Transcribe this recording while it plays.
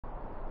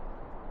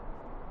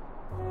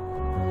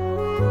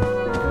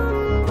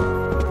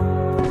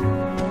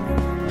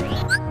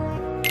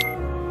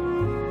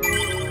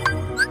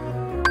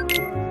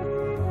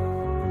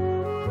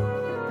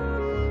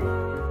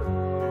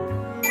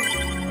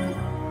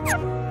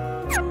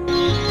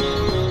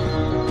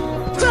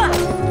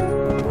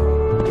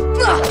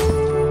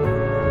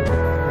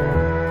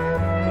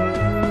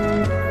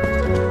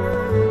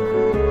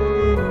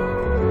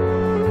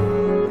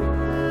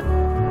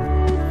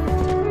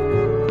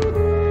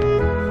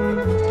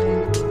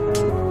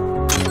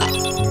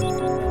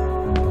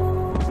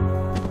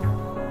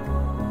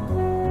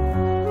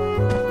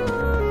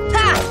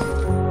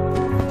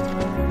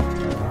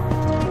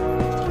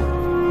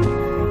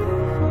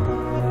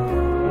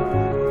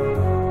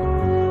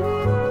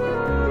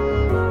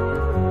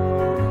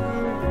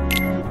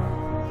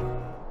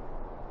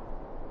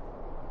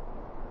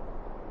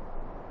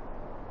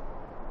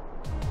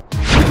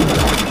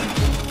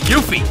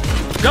Yuffie,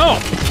 go!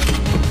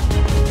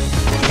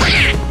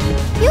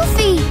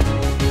 Yuffie!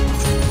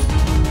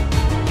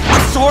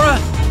 Sora,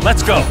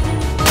 let's go!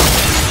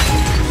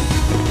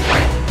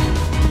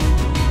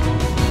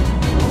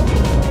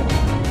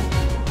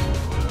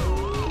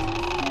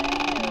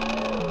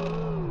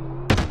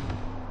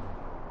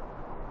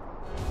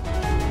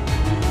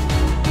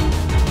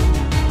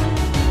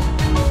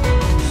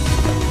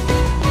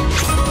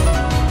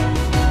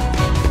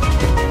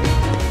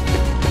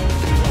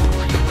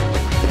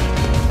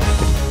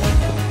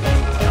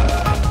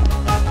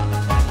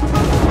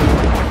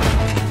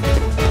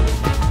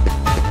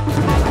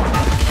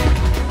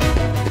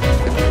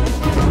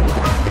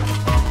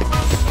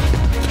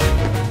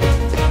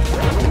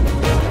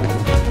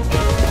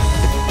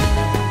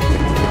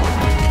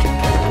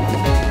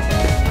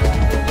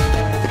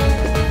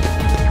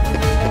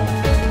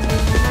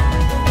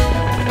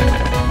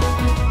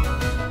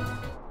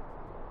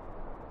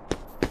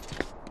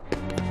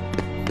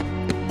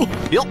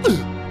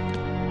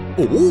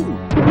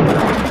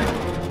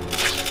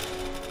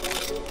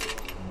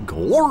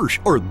 Gosh,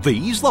 are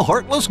these the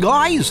Heartless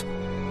guys?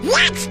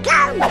 Let's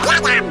go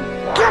get him!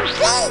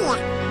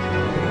 Goofy!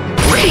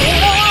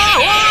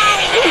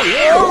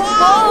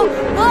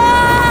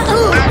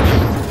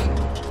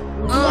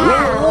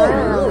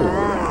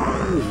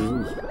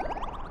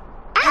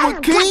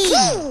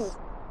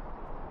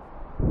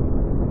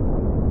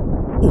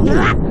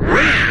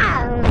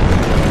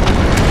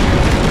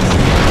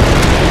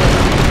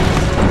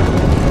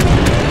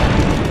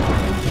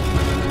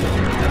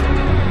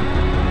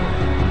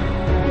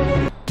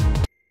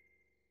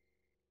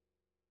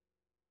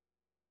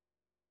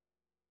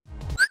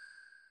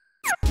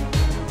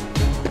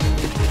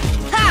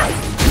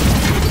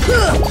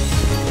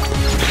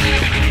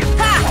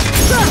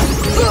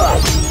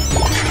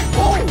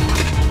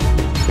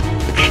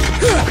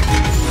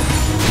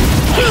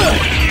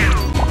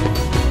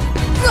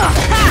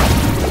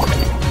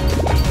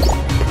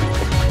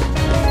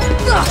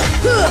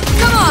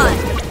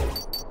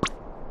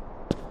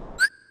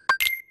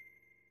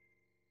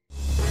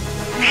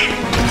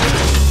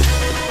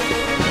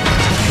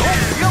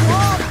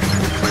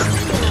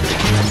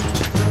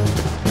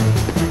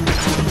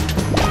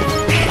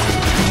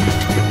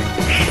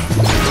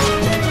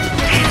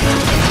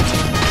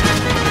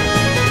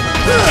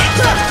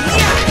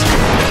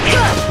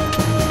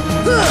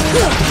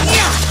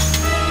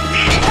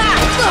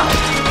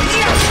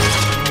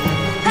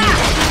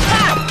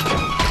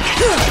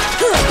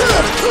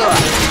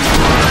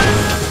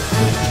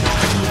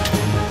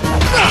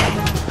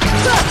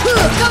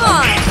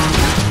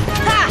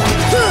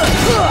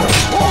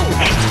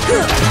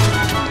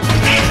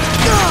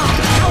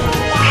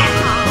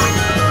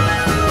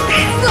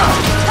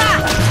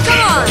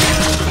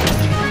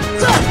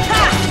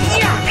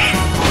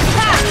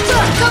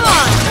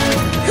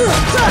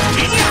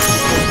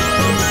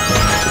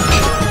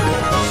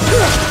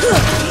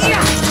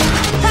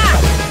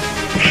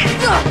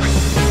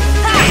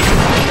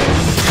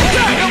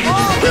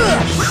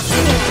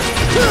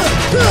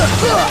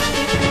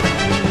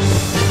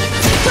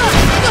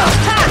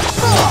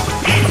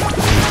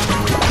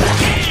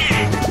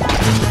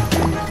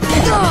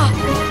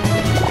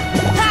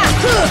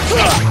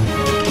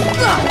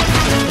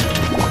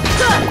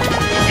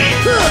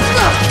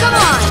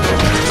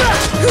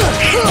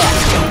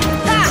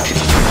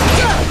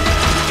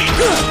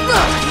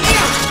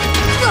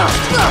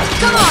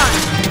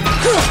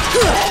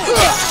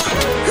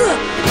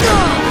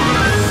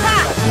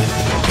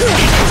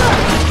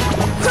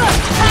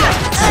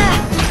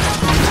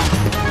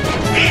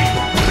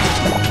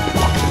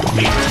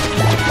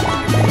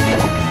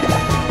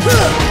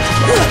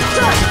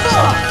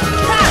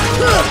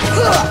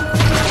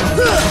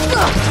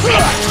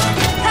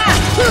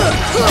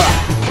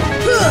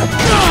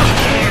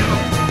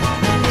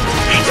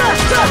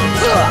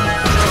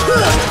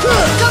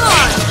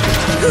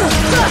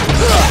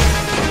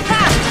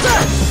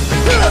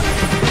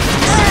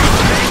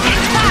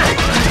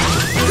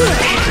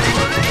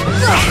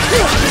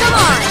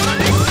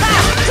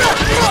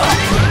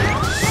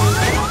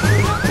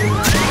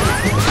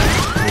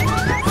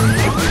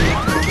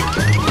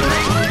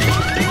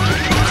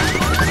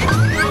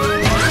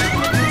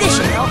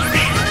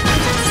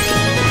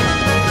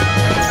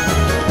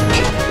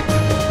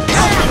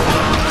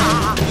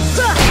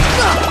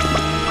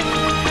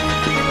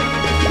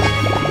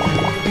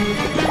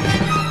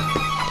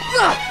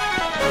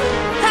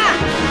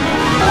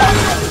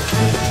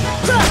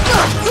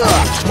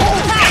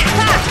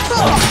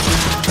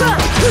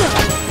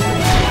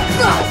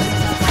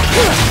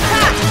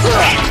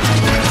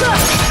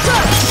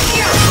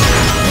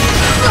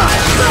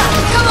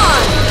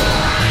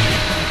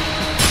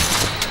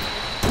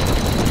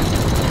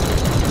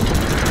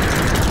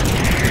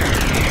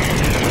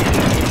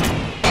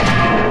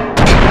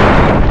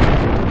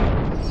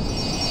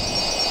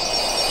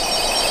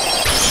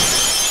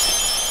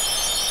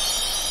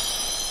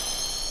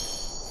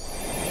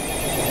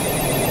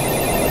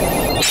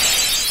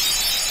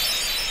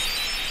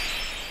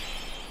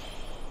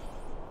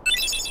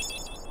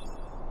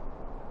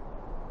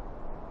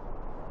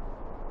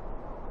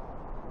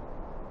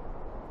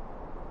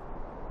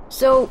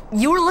 So,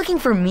 you were looking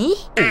for me?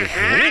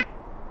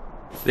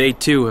 They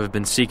too have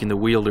been seeking the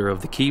wielder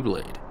of the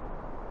Keyblade.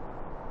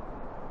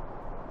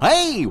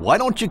 Hey, why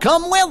don't you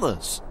come with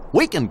us?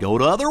 We can go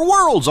to other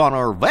worlds on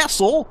our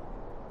vessel.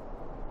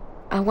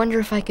 I wonder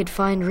if I could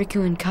find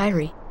Riku and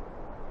Kairi.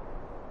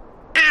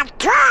 Of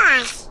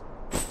course.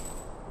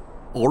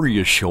 Are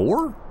you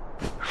sure?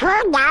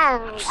 Who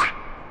knows?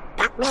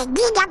 But we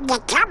need them to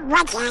come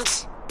with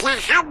us to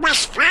help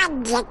us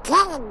find the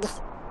kid.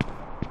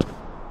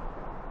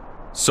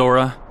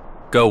 Sora,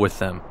 go with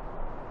them.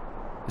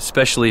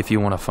 Especially if you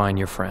want to find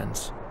your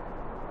friends.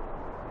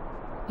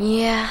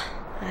 Yeah,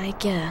 I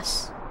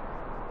guess.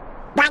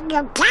 But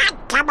you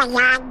can't come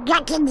along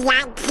looking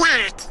like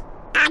that.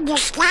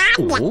 Understand?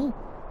 Oh?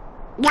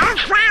 No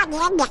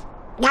frowning,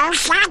 no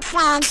sad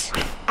face,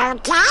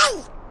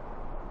 okay?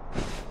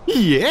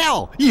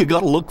 Yeah, you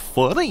gotta look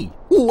funny,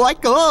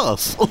 like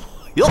us.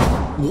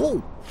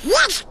 Whoa.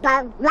 This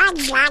boat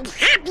runs on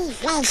happy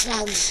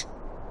faces.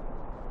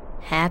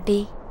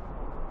 Happy?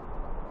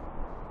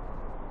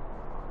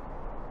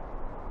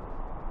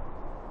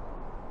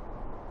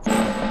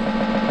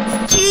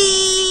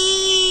 Jeez.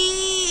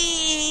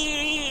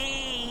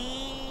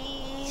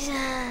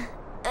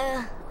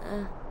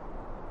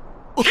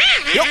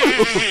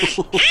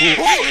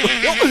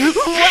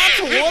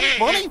 That's one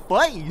funny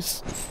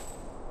face.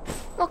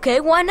 Okay,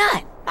 why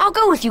not? I'll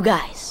go with you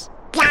guys.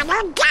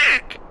 Double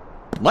duck.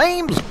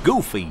 Name's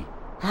Goofy.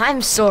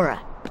 I'm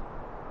Sora.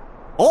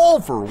 All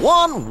for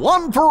one,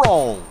 one for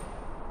all.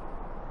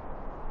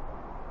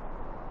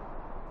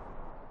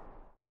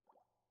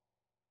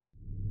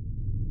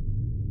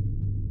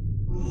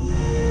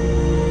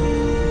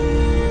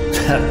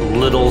 That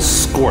little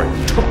squirt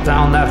took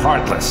down that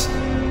Heartless.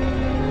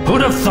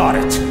 Who'd have thought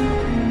it?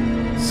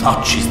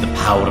 Such is the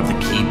power of the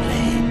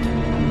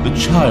Keyblade. The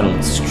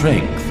child's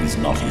strength is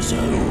not his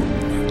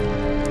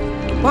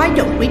own. Why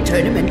don't we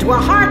turn him into a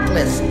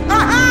Heartless?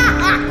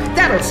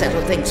 That'll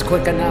settle things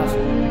quick enough.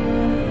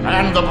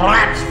 And the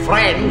brat's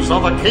friends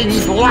are the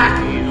king's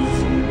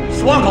lackeys.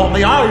 Swung on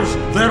the ice,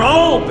 they're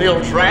all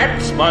built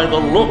rats by the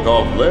look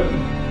of them.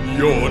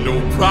 You're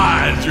no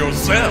prize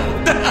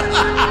yourself.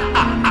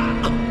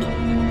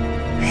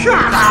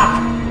 Shut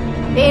up!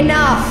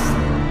 Enough!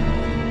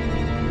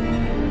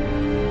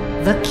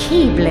 The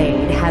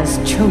Keyblade has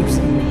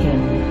chosen him.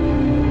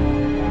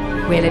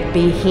 Will it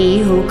be he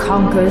who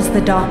conquers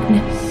the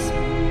darkness?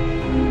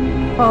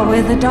 Or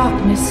will the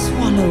darkness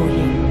swallow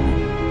him?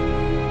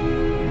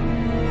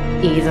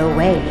 Either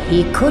way,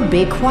 he could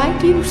be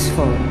quite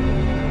useful.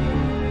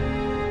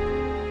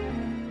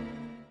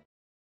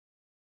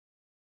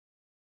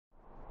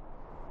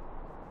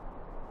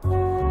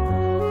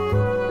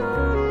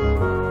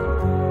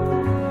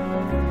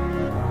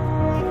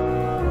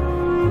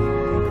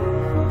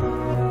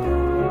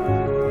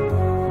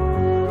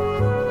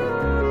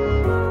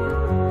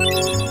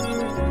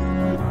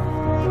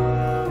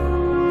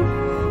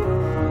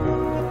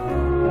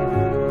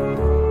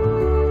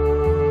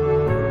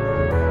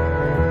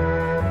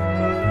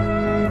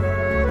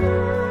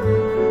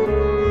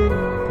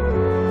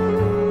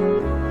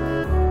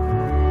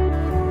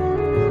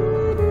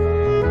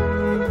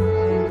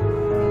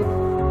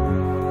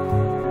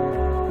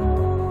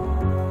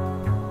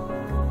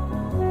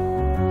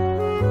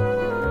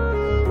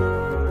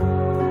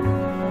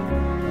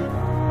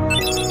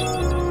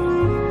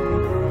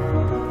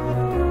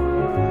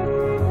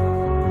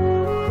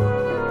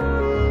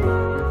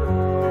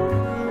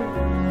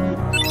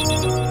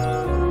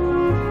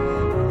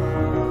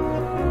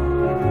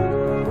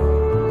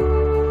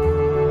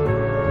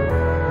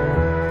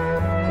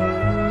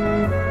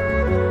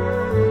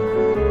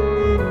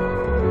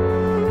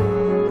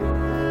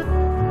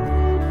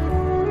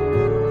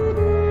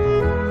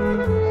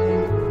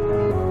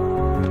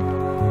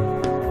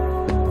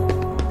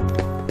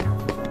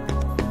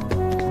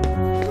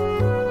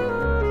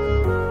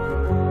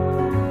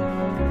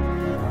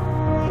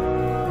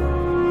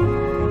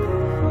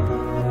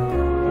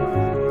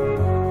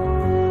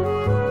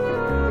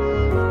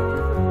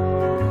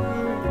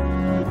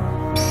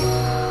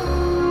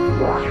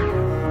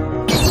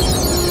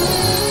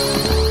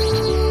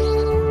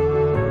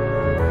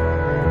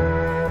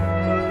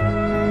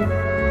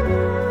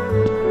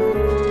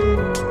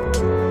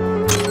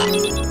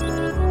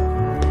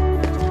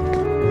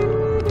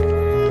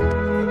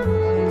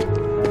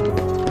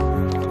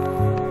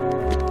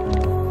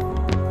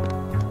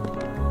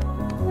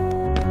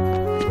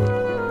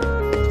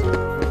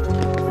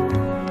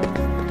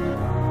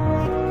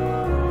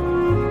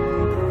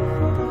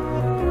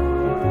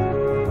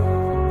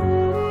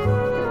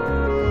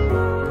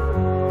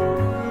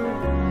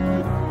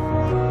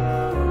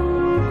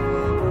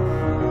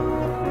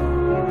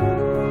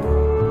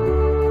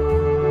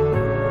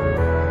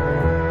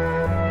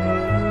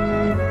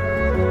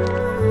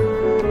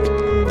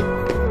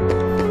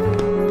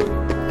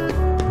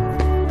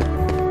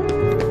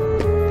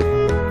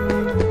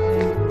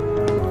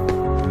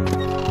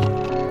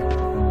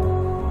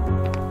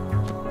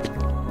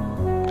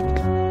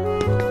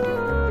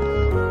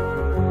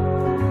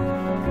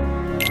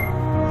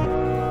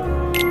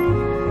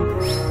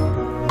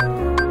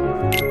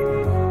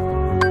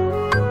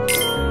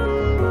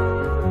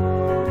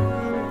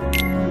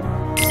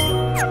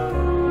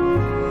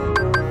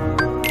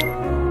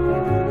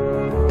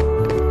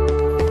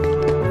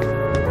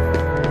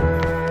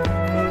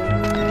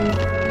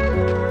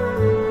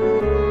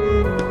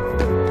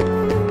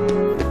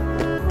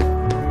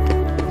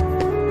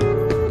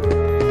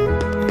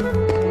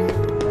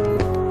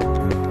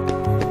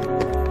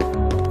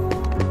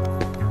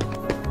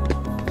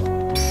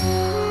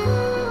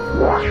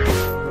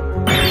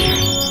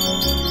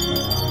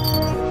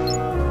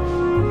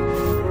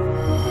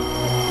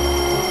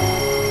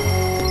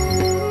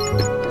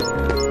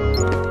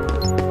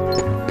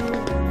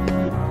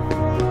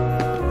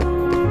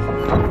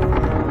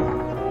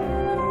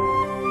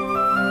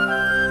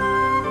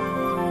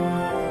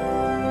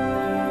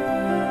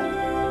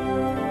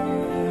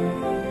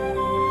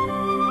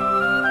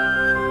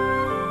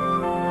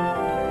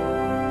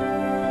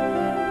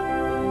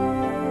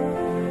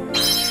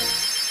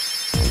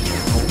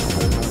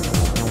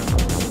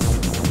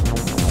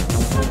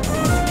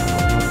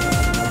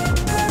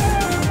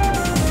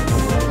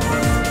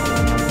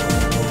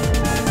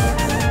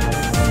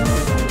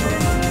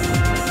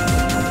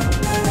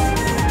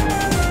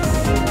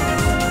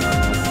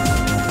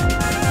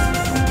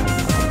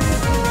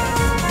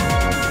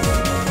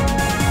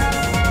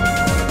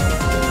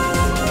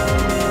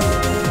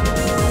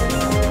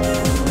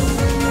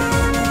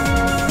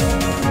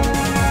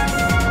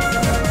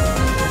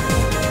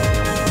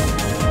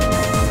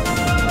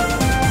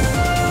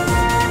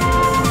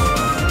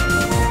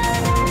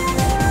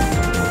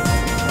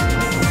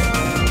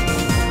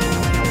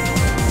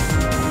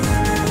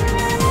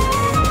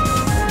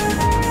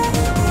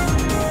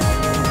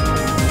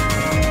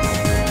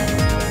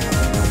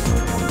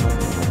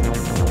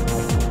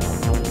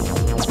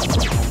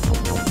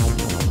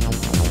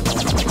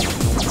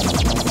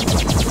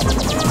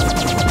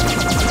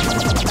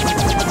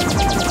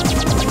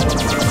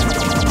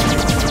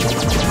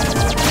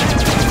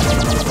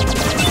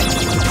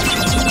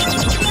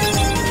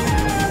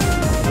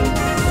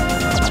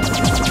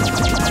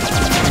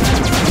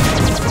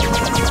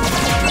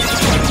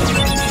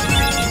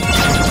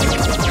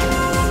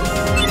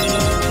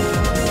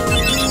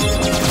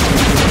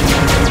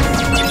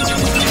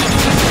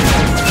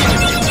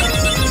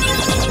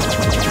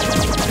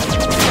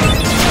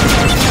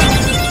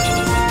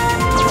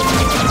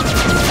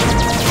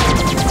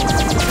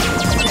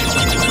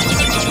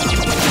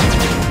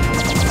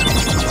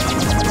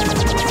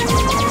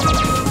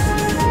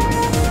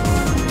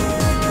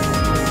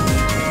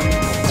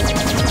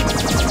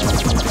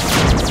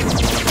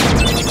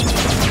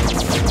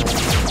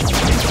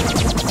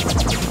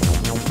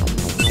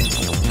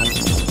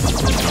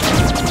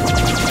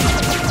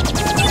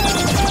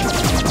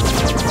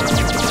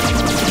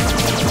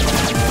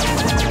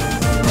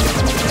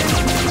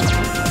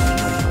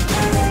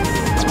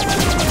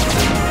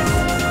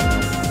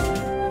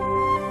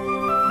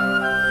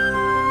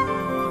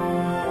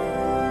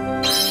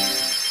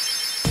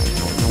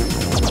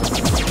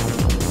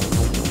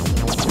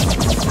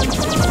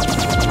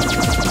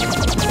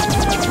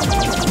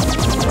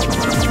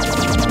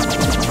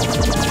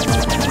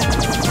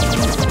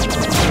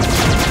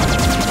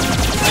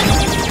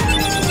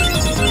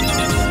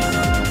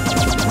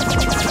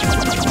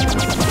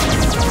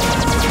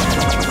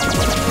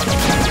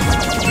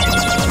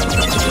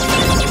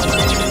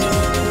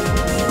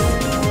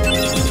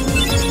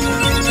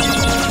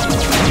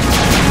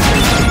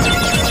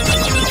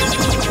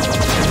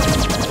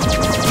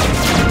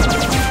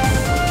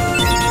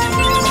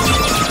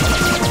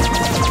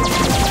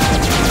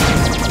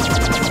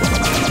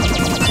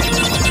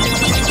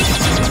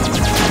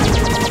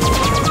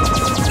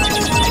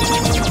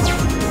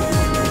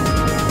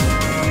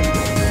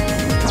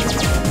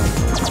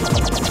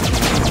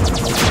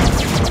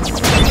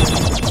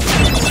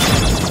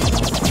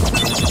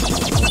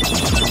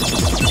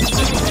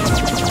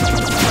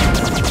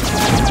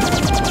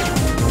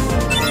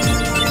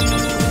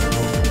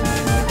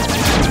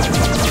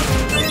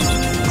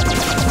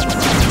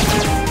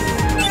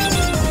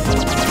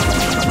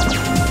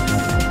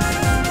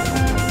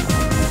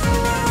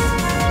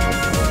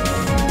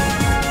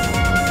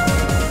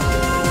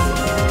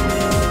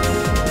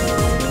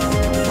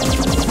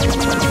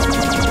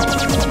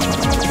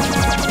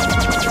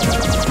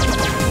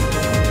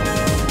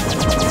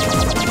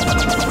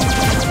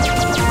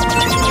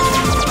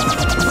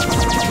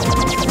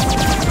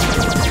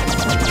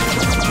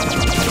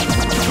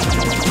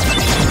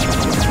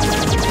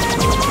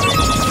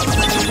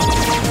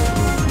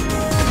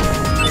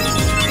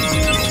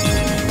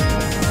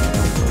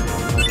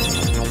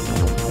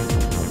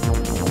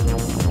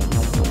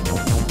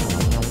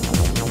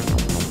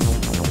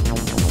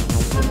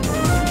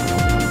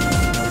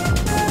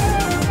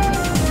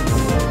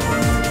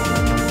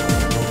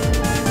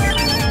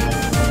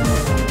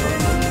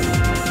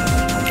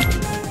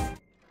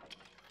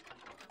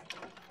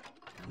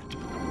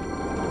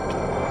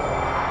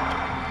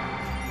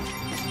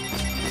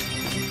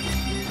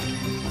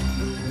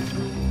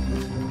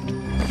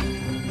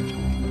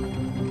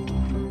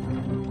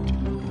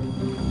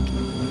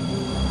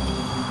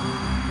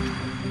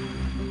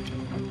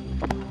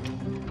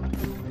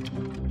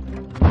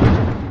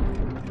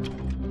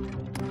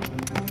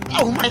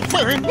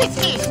 What's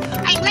this?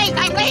 I'm late!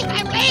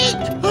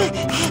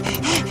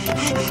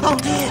 Oh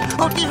dear!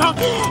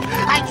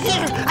 I'm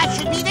here! I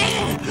should be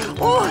there!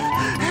 Oh,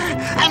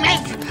 I'm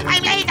late!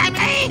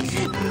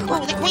 Oh,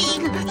 the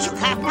Queen! She'll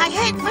have my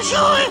head for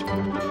sure!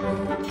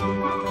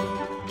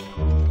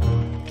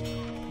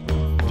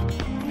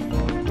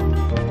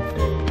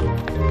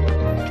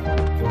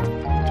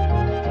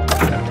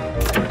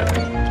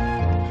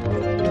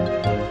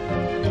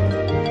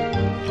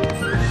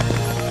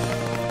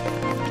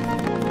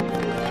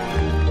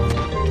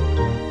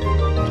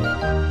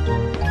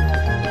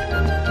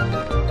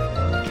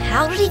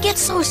 How did he get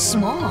so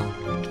small?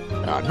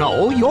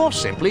 No, you're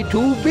simply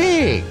too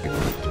big.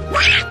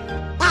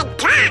 That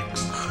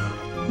talks!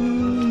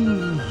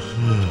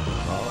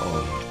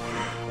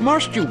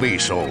 Must you be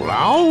so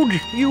loud?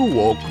 You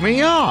woke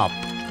me up.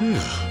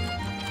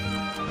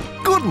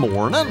 Good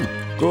morning.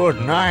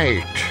 Good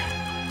night.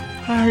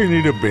 I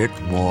need a bit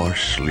more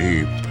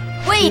sleep.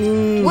 Wait,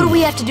 what do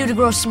we have to do to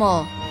grow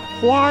small?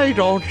 Why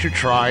don't you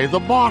try the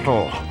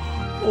bottle?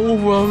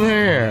 Over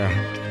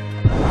there.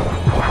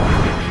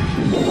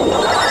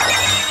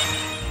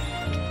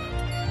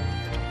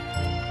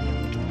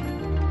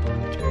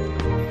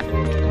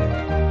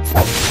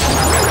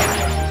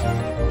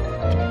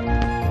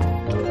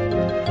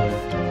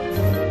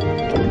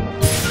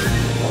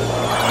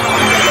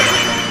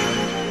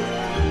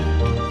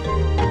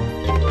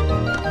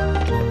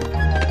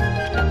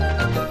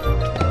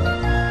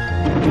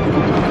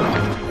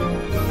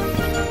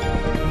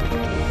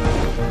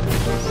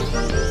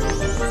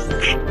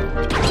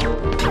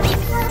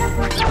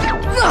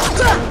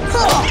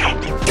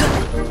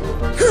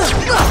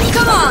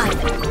 Come on!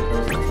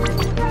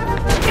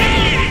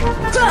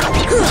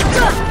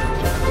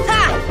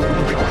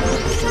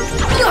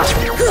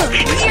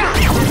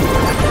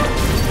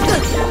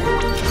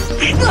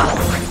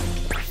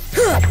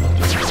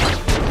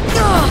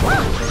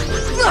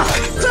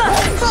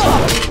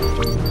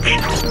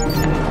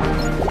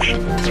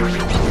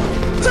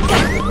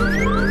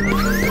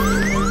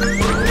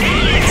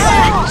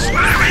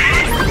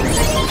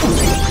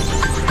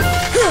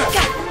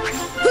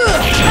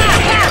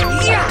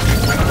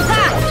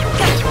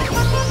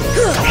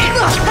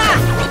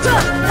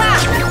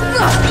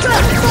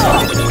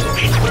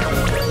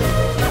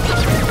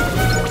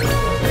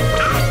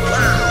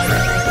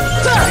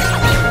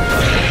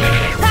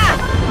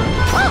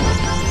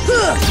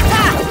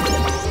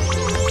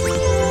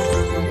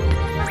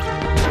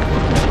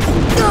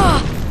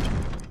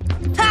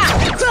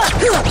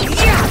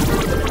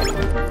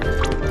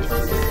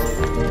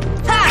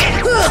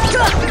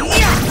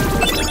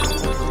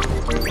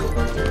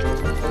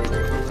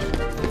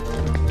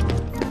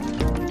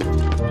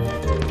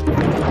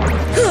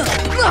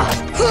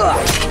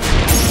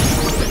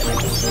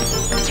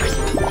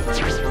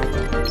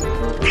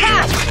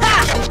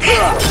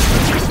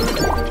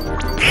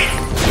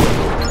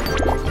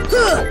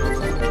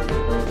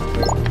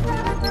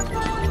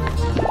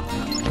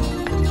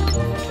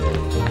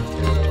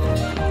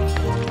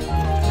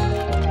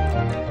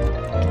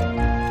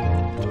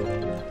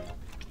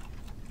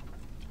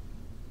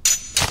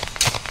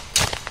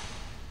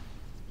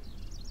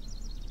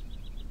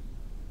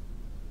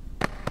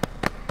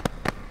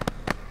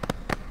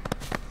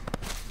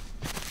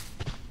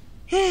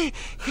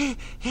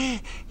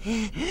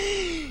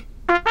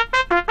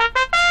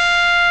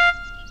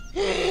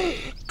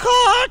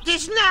 Court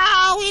is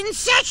now in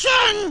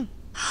session!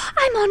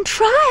 I'm on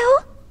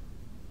trial?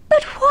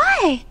 But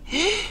why?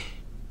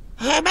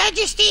 Her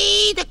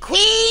Majesty, the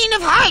Queen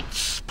of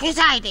Hearts,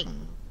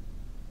 presiding.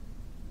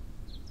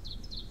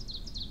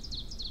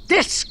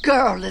 This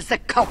girl is the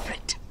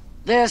culprit.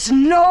 There's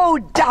no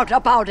doubt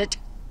about it.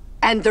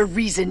 And the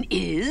reason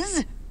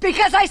is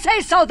because I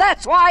say so,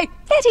 that's why.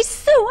 That is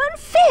so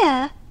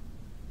unfair.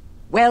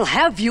 Well,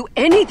 have you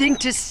anything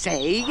to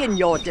say in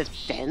your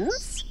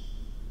defense?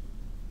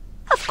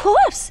 Of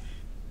course.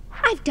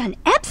 I've done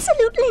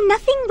absolutely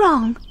nothing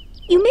wrong.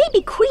 You may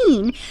be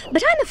queen,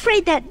 but I'm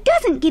afraid that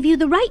doesn't give you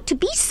the right to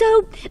be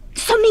so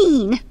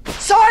mean.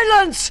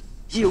 Silence!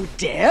 You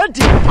dare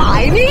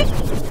defy me?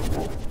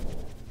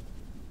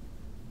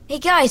 Hey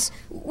guys,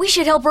 we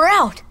should help her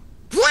out.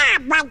 Yeah,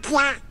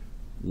 but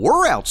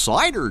We're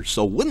outsiders,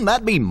 so wouldn't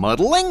that be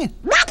muddling?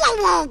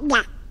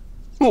 muddling.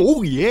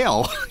 Oh,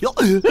 yeah.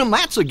 And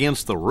that's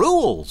against the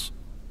rules.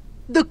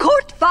 The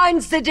court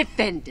finds the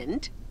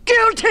defendant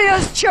guilty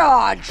as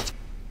charged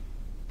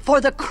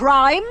for the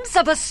crimes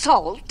of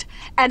assault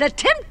and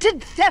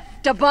attempted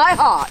theft of my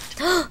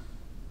heart.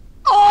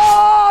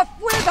 Off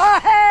with her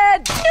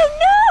head!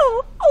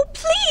 No! Oh,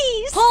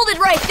 please! Hold it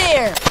right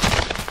there!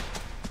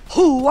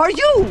 Who are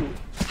you?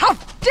 How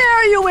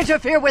dare you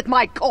interfere with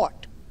my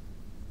court?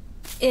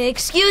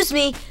 Excuse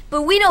me,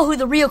 but we know who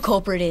the real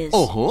culprit is.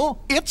 Uh-huh.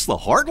 It's the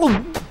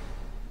Heartland.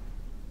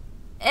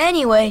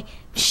 Anyway,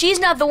 she's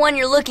not the one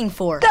you're looking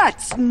for.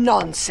 That's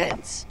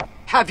nonsense.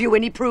 Have you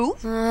any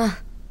proof?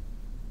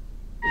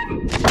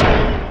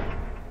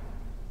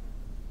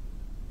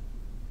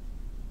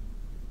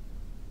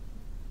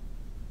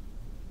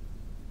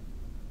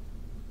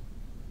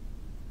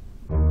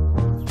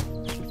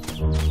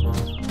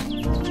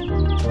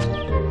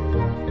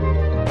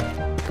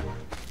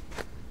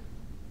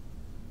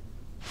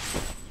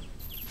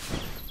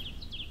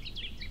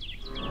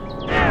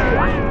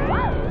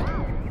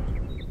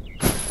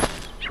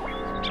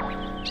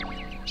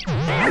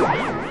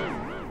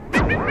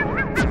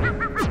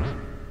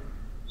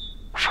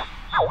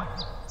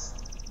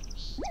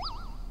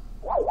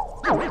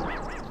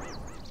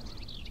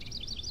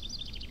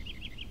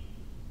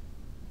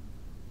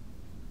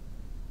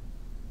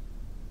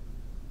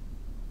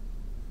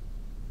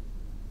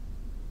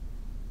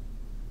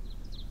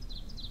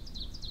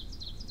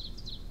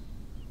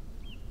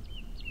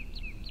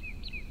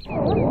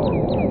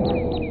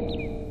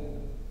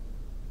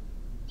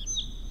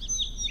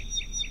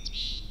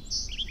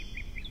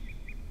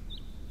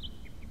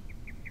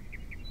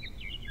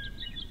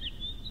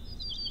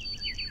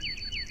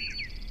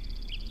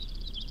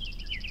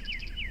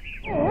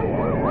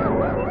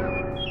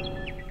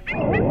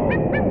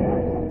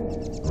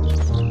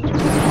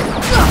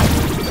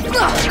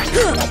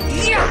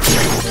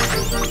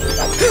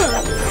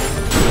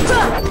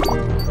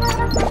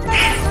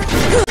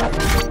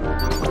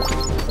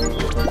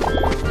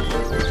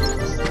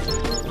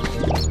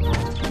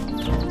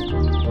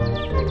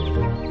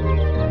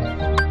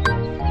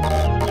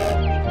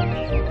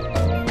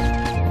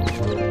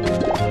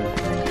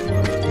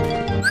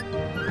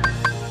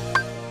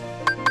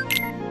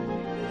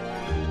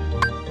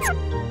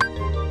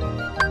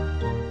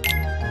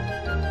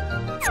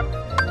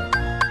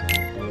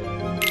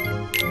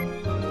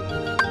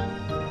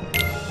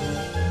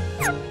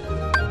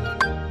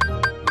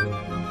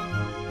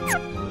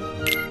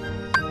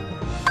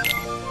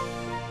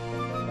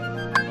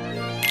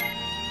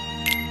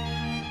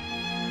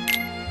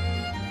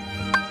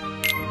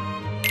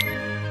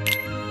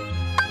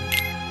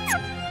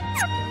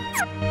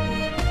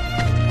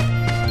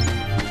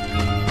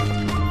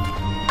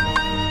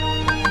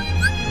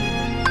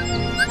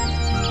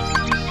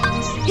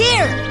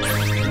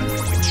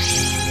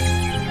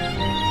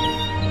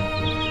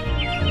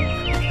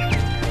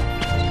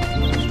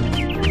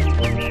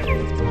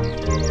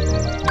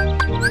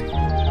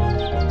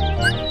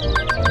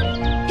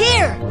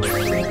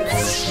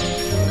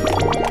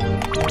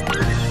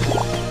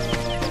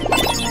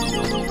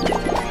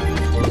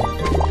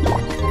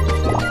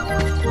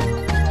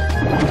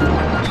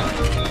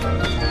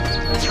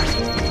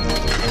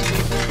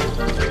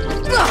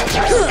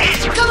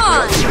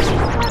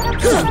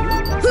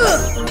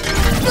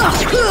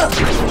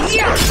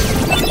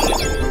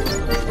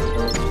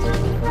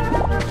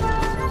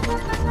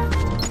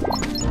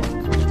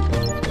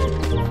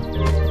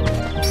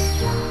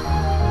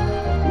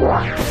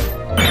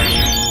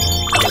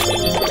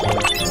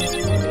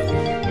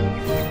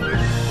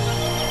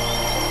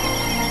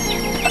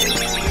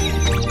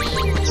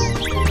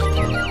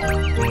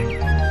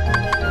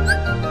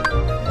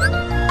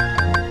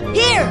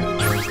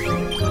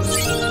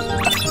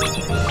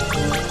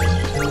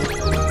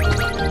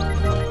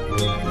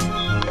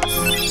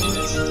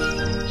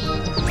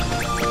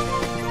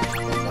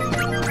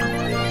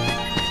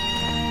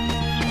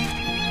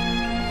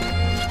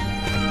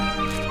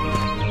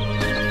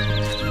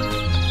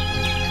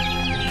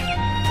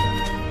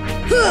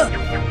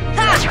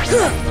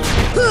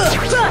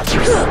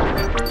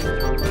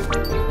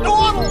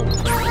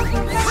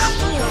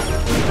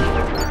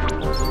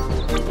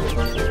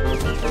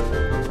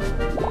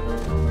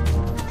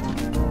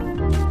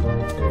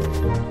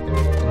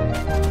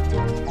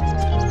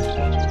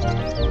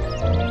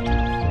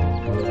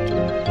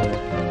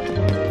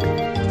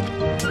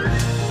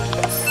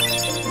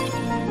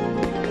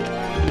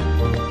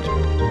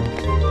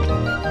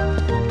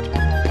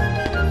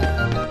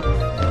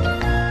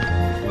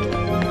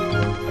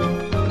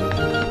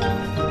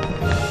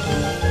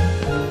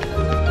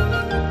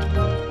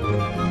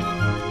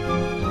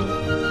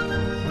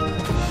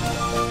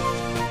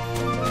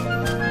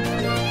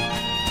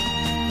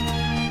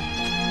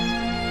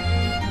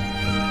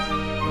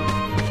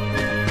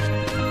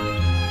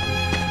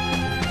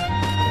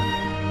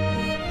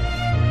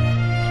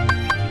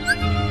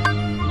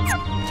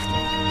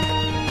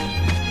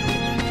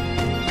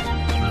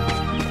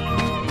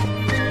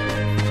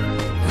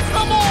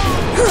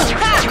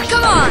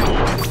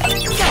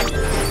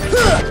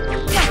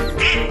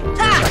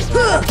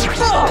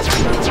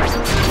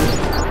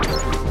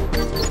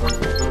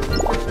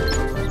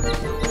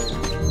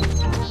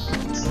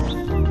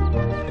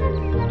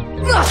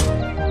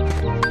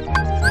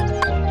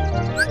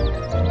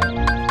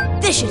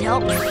 This should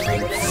help.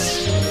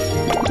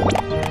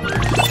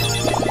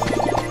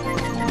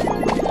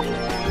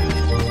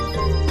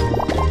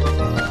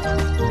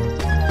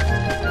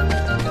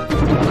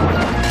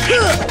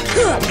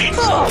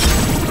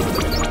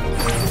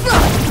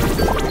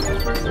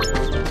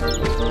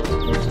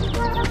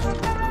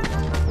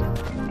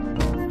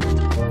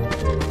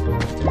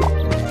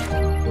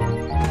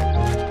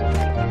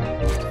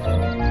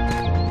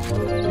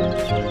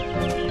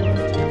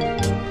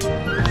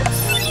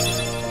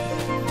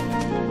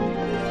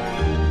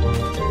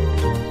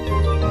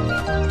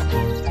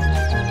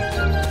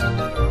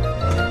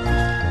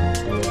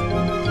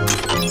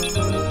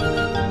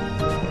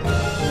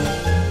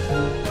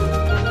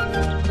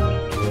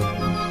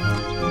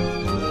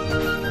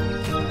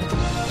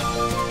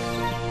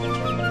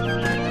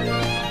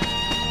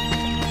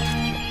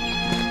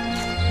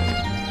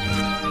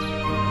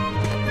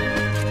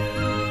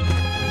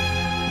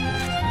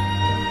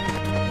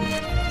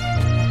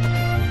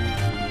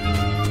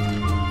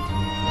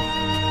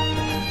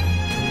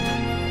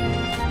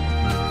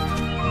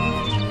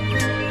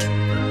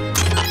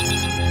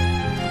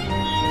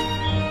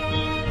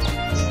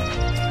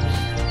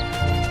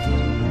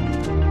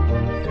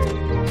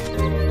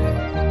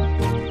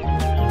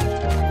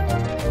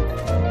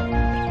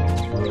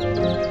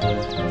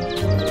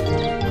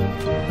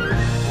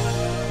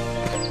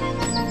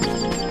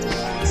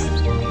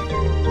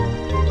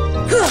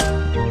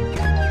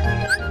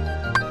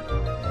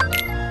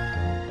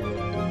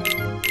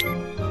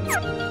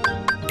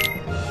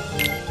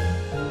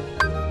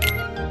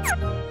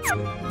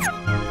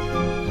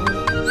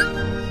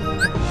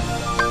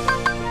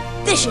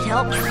 This should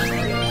help.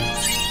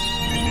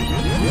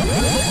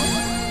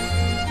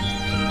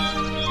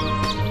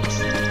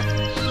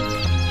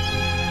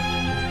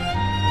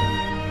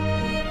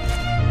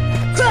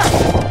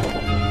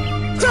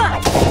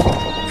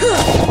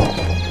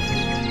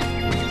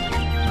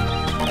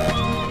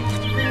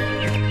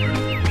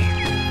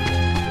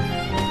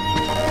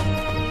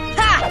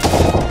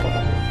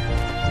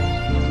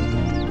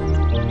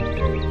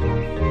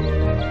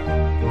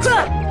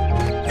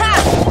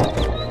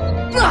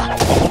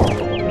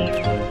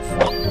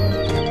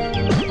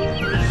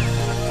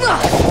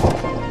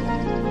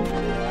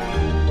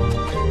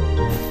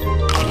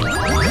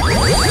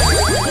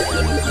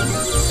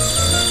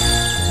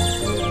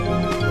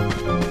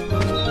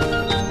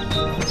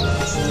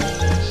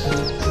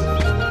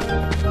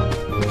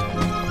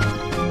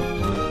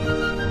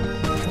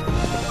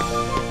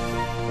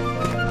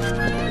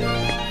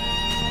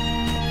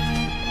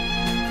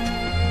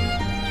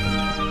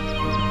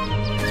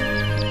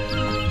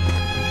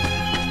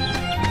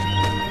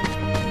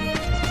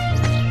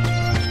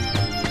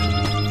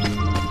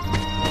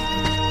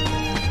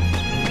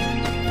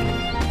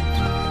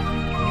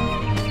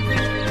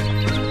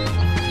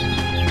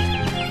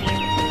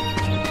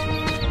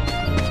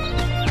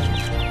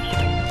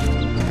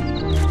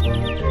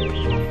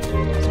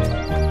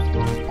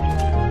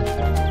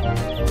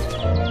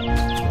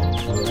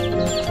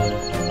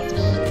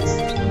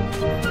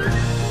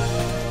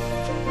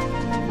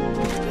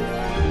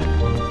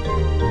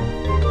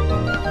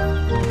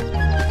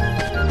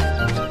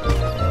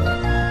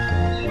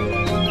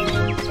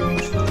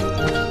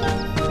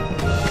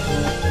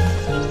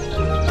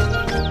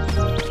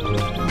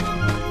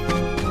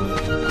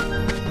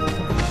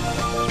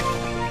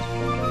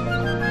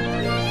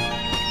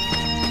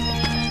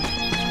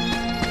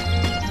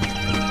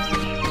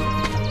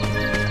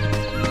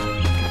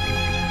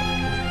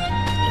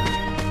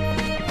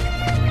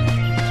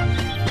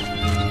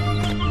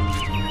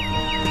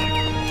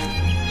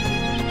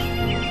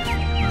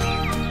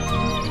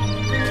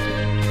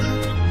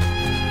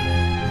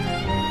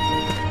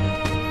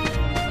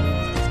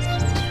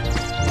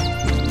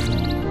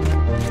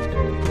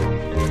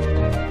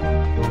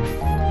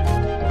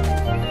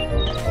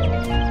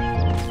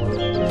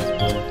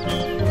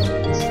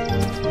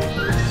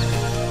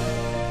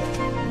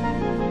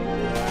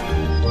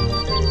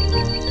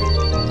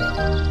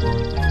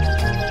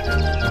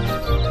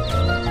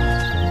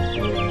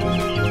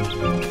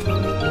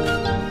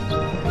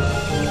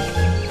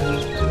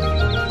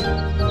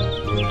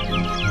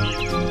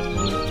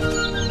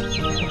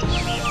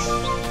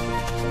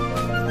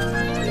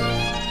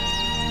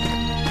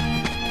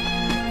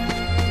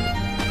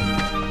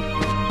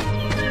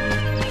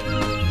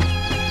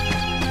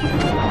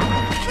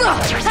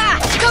 Ha!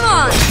 Come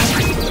on!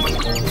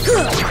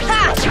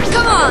 Ha!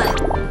 Come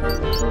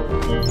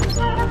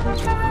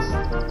on!